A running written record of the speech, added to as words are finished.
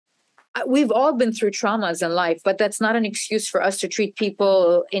we've all been through traumas in life, but that's not an excuse for us to treat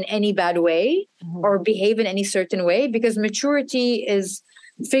people in any bad way or behave in any certain way, because maturity is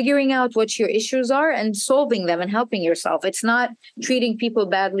figuring out what your issues are and solving them and helping yourself. It's not treating people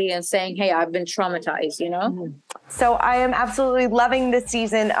badly and saying, hey, I've been traumatized, you know? So I am absolutely loving this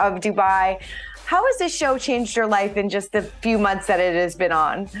season of Dubai. How has this show changed your life in just the few months that it has been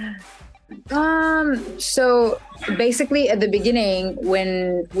on? So basically at the beginning,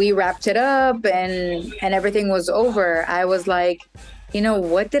 when we wrapped it up and everything was over, I was like, you know,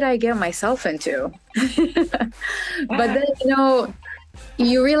 what did I get myself into? But then, you know,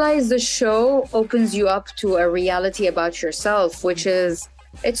 you realize the show opens you up to a reality about yourself, which is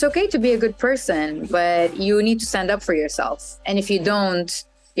it's okay to be a good person, but you need to stand up for yourself. And if you don't,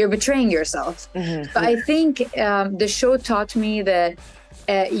 you're betraying yourself. So I think the show taught me that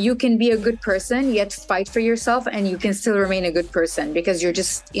you can be a good person, yet fight for yourself, and you can still remain a good person because you're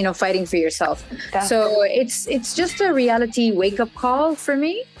just, you know, fighting for yourself. So it's just a reality wake-up call for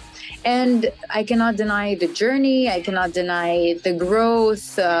me. And I cannot deny the journey. I cannot deny the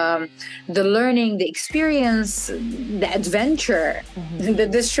growth, the learning, the experience, the adventure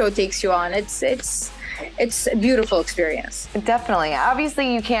that this show takes you on. It's a beautiful experience. Definitely.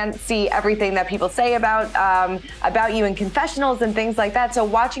 Obviously, you can't see everything that people say about you in confessionals and things like that. So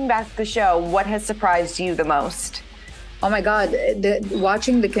watching back the show, what has surprised you the most? Oh my God,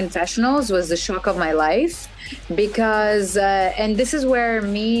 watching the confessionals was the shock of my life because, and this is where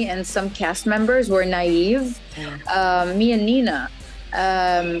me and some cast members were naive. Me and Nina,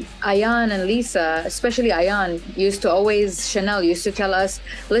 Ayan and Lisa, especially Ayan, Chanel used to tell us,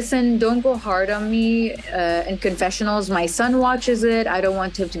 listen, don't go hard on me in confessionals. My son watches it. I don't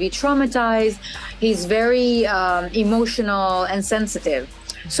want him to be traumatized. He's very emotional and sensitive.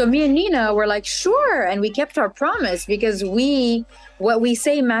 So me and Nina were like, sure. And we kept our promise because what we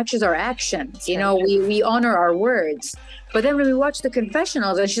say matches our actions. You know, we honor our words. But then when we watched the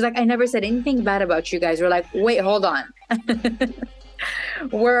confessionals and she's like, I never said anything bad about you guys. We're like, wait, hold on.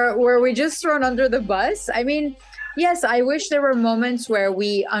 Were we just thrown under the bus? I mean, yes, I wish there were moments where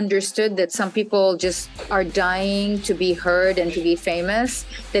we understood that some people just are dying to be heard and to be famous,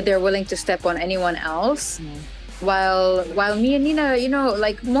 that they're willing to step on anyone else. While me and Nina, you know,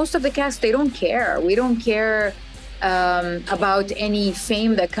 like most of the cast, they don't care. We don't care about any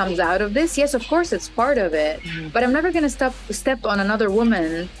fame that comes out of this. Yes, of course, it's part of it. But I'm never going to step on another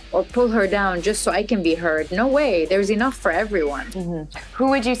woman or pull her down just so I can be heard. No way. There's enough for everyone.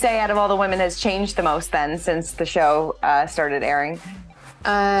 Who would you say out of all the women has changed the most then since the show started airing?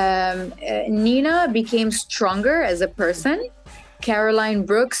 Nina became stronger as a person. Caroline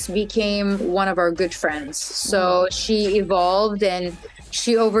Brooks became one of our good friends. So she evolved and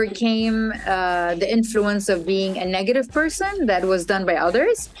she overcame the influence of being a negative person that was done by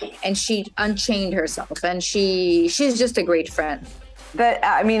others, and she unchained herself, and she's just a great friend.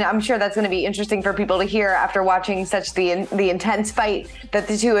 I mean, I'm sure that's going to be interesting for people to hear after watching such the intense fight that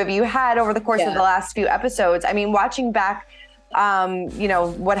the two of you had over the course of the last few episodes. I mean, watching back, you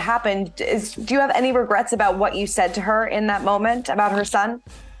know, what happened, do you have any regrets about what you said to her in that moment about her son?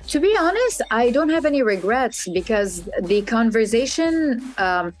 To be honest, I don't have any regrets because the conversation,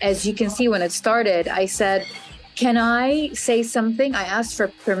 as you can see when it started, I said, can I say something? I asked for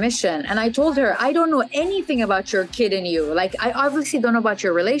permission. And I told her, I don't know anything about your kid and you. Like, I obviously don't know about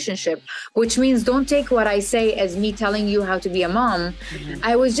your relationship, which means don't take what I say as me telling you how to be a mom.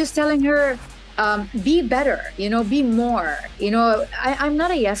 I was just telling her, be better, you know, be more, you know, I'm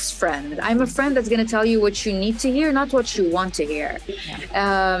not a yes friend. I'm a friend that's going to tell you what you need to hear, not what you want to hear.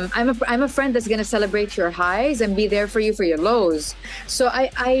 I'm a friend that's going to celebrate your highs and be there for you for your lows. So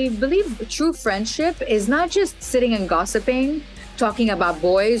I believe true friendship is not just sitting and gossiping, talking about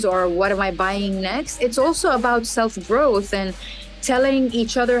boys or what am I buying next. It's also about self-growth and telling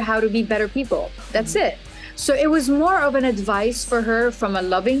each other how to be better people. That's it. So it was more of an advice for her from a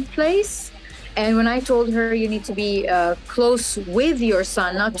loving place. And when I told her you need to be close with your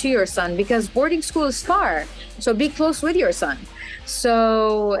son, not to your son, because boarding school is far. So be close with your son.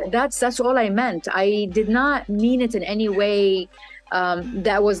 So that's all I meant. I did not mean it in any way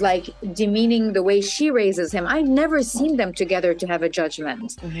that was like demeaning the way she raises him. I've never seen them together to have a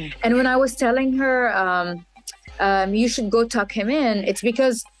judgment. And when I was telling her, you should go tuck him in, it's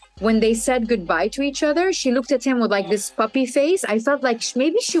because when they said goodbye to each other, she looked at him with like this puppy face. I felt like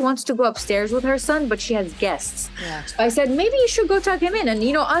maybe she wants to go upstairs with her son, but she has guests. So I said, maybe you should go tuck him in. And,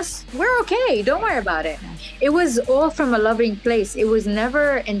 you know, we're okay. Don't worry about it. It was all from a loving place. It was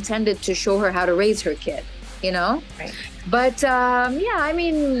never intended to show her how to raise her kid, you know? But, yeah, I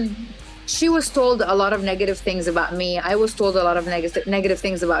mean, she was told a lot of negative things about me. I was told a lot of negative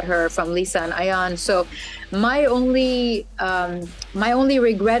things about her from Lisa and Ayan. So my only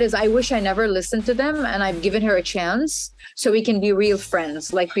regret is I wish I never listened to them and I've given her a chance so we can be real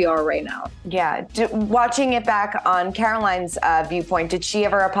friends like we are right now. Yeah. Watching it back on Caroline's viewpoint, did she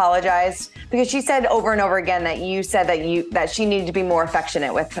ever apologize? Because she said over and over again that you said that she needed to be more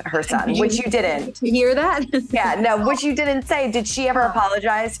affectionate with her son, which you didn't. You hear that? Yeah, no, which you didn't say. Did she ever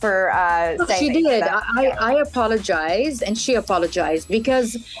apologize for saying she did. that? I apologized and she apologized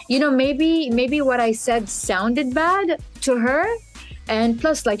because, maybe what I said sounded bad to her. And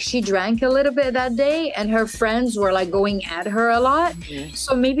plus, like, she drank a little bit that day and her friends were like going at her a lot. Mm-hmm.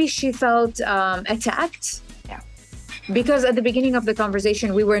 So maybe she felt attacked. Yeah. Because at the beginning of the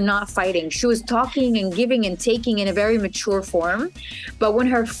conversation, we were not fighting. She was talking and giving and taking in a very mature form. But when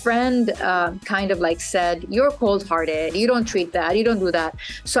her friend kind of like said, you're cold-hearted, you don't treat that, you don't do that.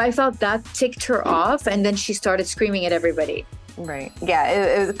 So I felt that ticked her off. And then she started screaming at everybody. Right. Yeah,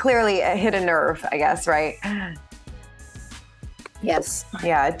 it was clearly hit a nerve, I guess, right? Yes.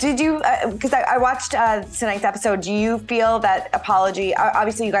 Yeah. Did you, because I watched tonight's episode, do you feel that apology,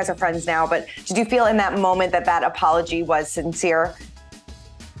 obviously you guys are friends now, but did you feel in that moment that apology was sincere?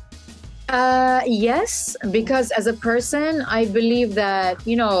 Yes, because as a person, I believe that,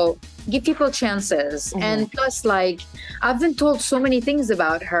 give people chances. Mm-hmm. And plus, like, I've been told so many things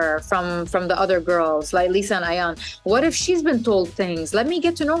about her from the other girls, like Lisa and Ayan. What if she's been told things? Let me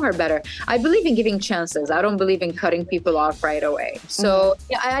get to know her better. I believe in giving chances. I don't believe in cutting people off right away. So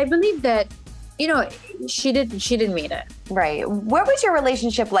yeah, I believe that, she didn't mean it. Right. What was your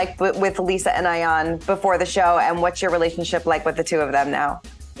relationship like with Lisa and Ayan before the show? And what's your relationship like with the two of them now?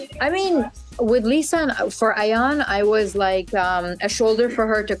 I mean, with Lisa and for Ayan, I was like a shoulder for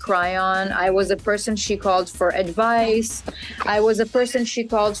her to cry on. I was a person she called for advice. I was a person she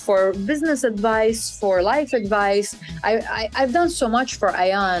called for business advice, for life advice. I've done so much for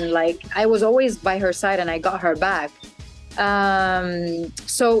Ayan. Like, I was always by her side and I got her back.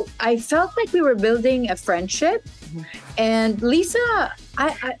 So I felt like we were building a friendship. And Lisa,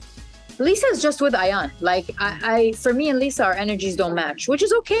 Lisa's just with Ayan. Like, for me and Lisa, our energies don't match, which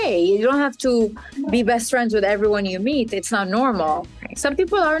is okay. You don't have to be best friends with everyone you meet. It's not normal. Some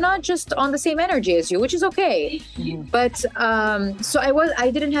people are not just on the same energy as you, which is okay. Mm-hmm. But so I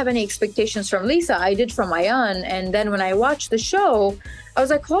didn't have any expectations from Lisa. I did from Ayan. And then when I watched the show, I was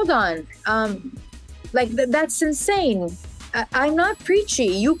like, hold on. That's insane. I'm not preachy.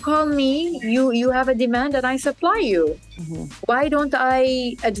 You call me, you have a demand and I supply you. Mm-hmm. Why don't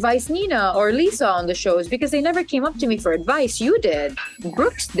I advise Nina or Lisa on the shows? Because they never came up to me for advice. You did.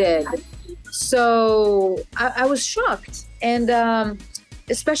 Brooks did. So I was shocked. And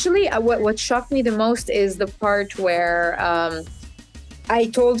especially what shocked me the most is the part where I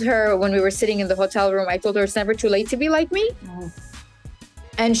told her when we were sitting in the hotel room, I told her it's never too late to be like me. Mm-hmm.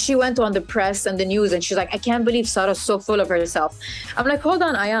 And she went on the press and the news and she's like, I can't believe Sara's so full of herself. I'm like, hold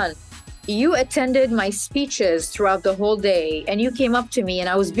on, Ayan. You attended my speeches throughout the whole day and you came up to me and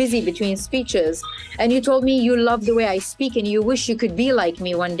I was busy between speeches and you told me you love the way I speak and you wish you could be like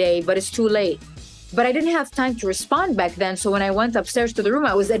me one day, but it's too late. But I didn't have time to respond back then. So when I went upstairs to the room,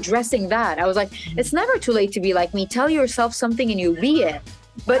 I was addressing that. I was like, it's never too late to be like me. Tell yourself something and you be it.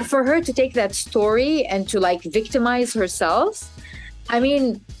 But for her to take that story and to like victimize herself, I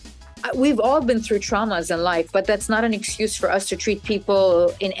mean, we've all been through traumas in life, but that's not an excuse for us to treat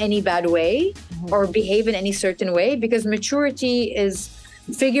people in any bad way or behave in any certain way, because maturity is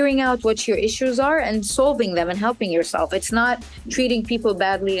figuring out what your issues are and solving them and helping yourself. It's not treating people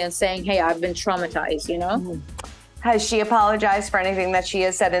badly and saying, hey, I've been traumatized, Has she apologized for anything that she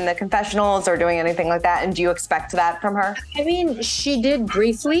has said in the confessionals or doing anything like that? And do you expect that from her? I mean, she did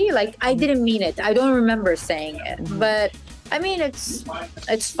briefly. Like, I didn't mean it. I don't remember saying it, but I mean, it's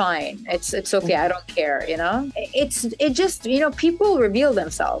fine. It's okay. I don't care, It just, people reveal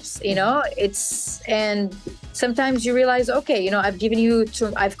themselves, and sometimes you realize, okay,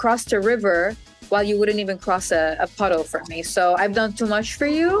 I've crossed a river while you wouldn't even cross a puddle for me. So I've done too much for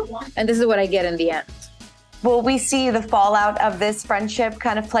you. And this is what I get in the end. Will we see the fallout of this friendship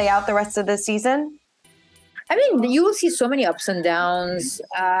kind of play out the rest of the season? I mean, you will see so many ups and downs.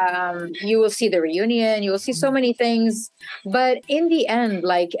 You will see the reunion. You will see so many things. But in the end,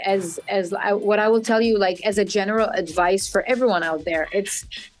 like what I will tell you, like as a general advice for everyone out there, it's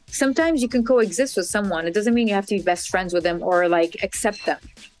sometimes you can coexist with someone. It doesn't mean you have to be best friends with them or like accept them.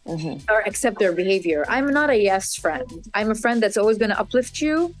 or accept their behavior. I'm not a yes friend. I'm a friend that's always going to uplift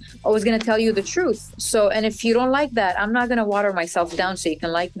you, always going to tell you the truth. So, and if you don't like that, I'm not going to water myself down so you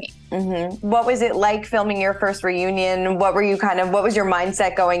can like me. What was it like filming your first reunion? What was your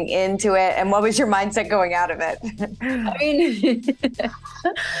mindset going into it? And what was your mindset going out of it? I mean,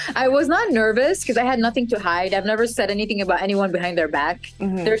 I was not nervous because I had nothing to hide. I've never said anything about anyone behind their back.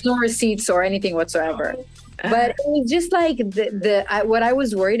 There's no receipts or anything whatsoever. But it was just like what I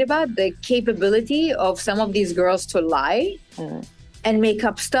was worried about, the capability of some of these girls to lie and make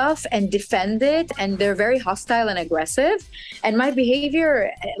up stuff and defend it. And they're very hostile and aggressive. And my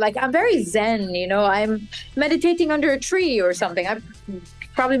behavior, like I'm very zen, you know, I'm meditating under a tree or something. I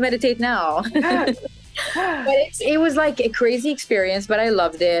probably meditate now. But it was like a crazy experience, but I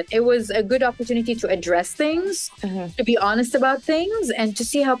loved it. It was a good opportunity to address things, to be honest about things, and to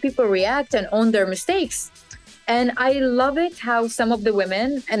see how people react and own their mistakes. And I love it how some of the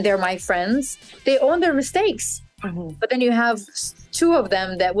women, and they're my friends, they own their mistakes. But then you have two of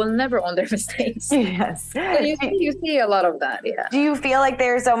them that will never own their mistakes. Yes. So you see a lot of that, yeah. Do you feel like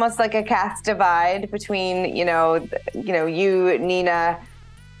there's almost like a caste divide between, you, Nina,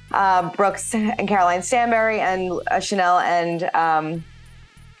 Brooks and Caroline Stanbury, and Chanel and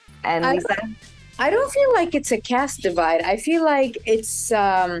Lisa? I don't feel like it's a caste divide. I feel like it's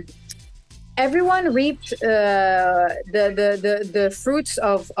everyone reaped the fruits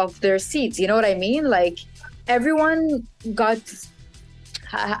of their seeds. You know what I mean? Like everyone got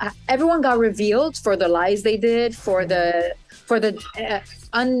revealed for the lies they did, for the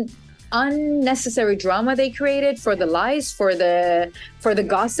unnecessary drama they created, for the lies, for the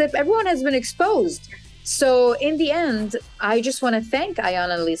gossip. Everyone has been exposed. So in the end, I just want to thank Ayan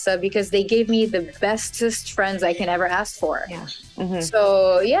and Lisa because they gave me the bestest friends I can ever ask for. Yeah.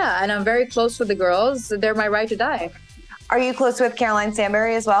 So yeah, and I'm very close with the girls. They're my ride to die. Are you close with Caroline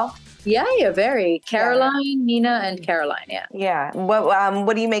Stanbury as well? Yeah, very. Caroline, Nina, and Caroline, yeah. Yeah.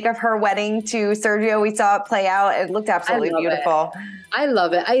 What do you make of her wedding to Sergio? We saw it play out. It looked absolutely beautiful. I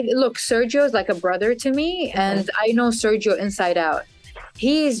love it. Look, Sergio is like a brother to me, and I know Sergio inside out.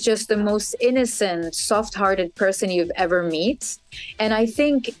 He is just the most innocent, soft-hearted person you've ever met. And I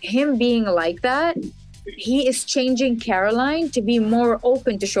think him being like that, he is changing Caroline to be more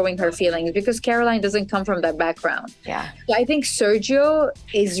open to showing her feelings because Caroline doesn't come from that background. Yeah. So I think Sergio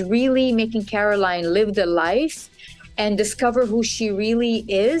is really making Caroline live the life and discover who she really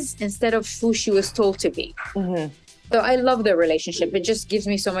is instead of who she was told to be. So I love their relationship. It just gives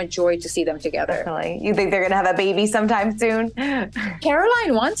me so much joy to see them together. Definitely. You think they're going to have a baby sometime soon?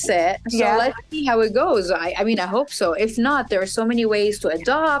 Caroline wants it. So let's see how it goes. I mean, I hope so. If not, there are so many ways to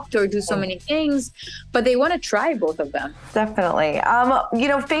adopt or do so many things, but they want to try both of them. Definitely.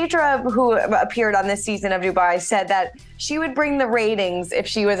 Phaedra, who appeared on this season of Dubai, said that she would bring the ratings if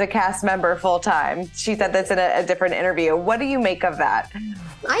she was a cast member full time. She said this in a different interview. What do you make of that?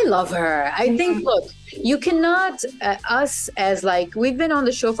 I love her. I think, look, you cannot, us as like, we've been on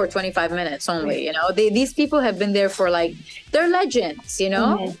the show for 25 minutes only, you know, these people have been there for like, they're legends, you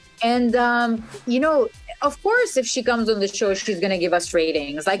know, and, of course, if she comes on the show, she's going to give us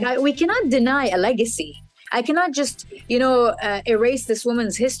ratings. Like, we cannot deny a legacy. I cannot just, erase this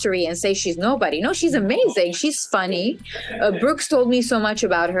woman's history and say she's nobody. No, she's amazing. She's funny. Brooks told me so much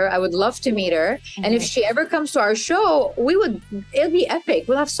about her. I would love to meet her. And if she ever comes to our show, it'll be epic.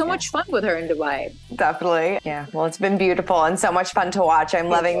 We'll have so much fun with her in Dubai. Definitely. Yeah. Well, it's been beautiful and so much fun to watch. I'm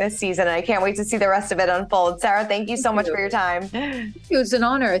loving this season and I can't wait to see the rest of it unfold. Sara, thank you so much for your time. It's an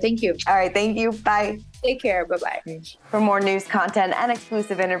honor. Thank you. All right. Thank you. Bye. Take care. Bye-bye. For more news, content, and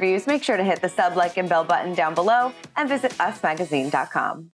exclusive interviews, make sure to hit the sub, like, and bell button down below and visit usmagazine.com.